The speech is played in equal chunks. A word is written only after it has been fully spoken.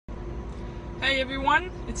Hey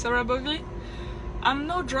everyone, it's Bovy. I'm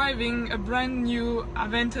now driving a brand new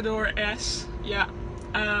Aventador S. Yeah,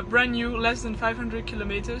 brand new, less than 500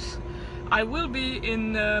 kilometers. I will be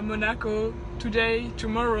in Monaco today,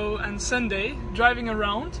 tomorrow and Sunday, driving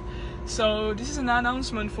around. So this is an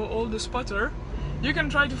announcement for all the spotter. You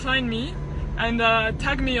can try to find me and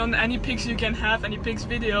tag me on any pics you can have, any pics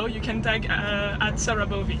video. You can tag at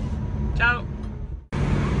Bovy. Ciao!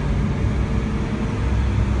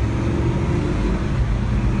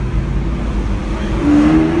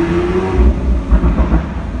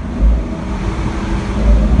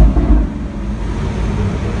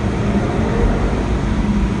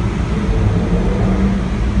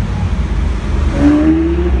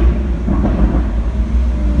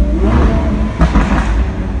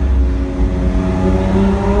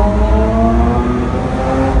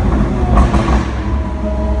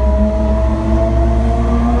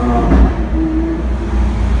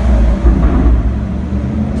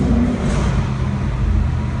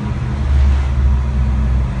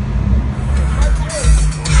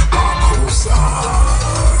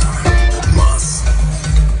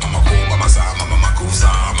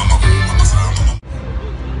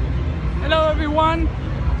 Hello everyone!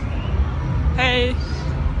 Hey!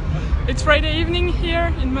 It's Friday evening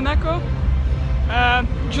here in Monaco.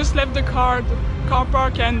 Just left the car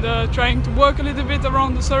park and trying to walk a little bit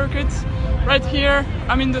around the circuit. Right here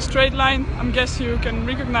I'm in the straight line, I guess you can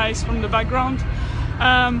recognize from the background.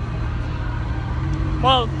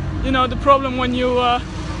 Well, you know, the problem when you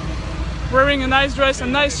wearing a nice dress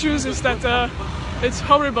and nice shoes is that it's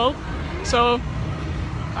horrible. So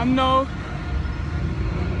I'm now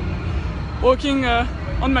walking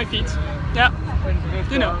on my feet. Yeah,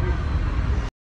 you know.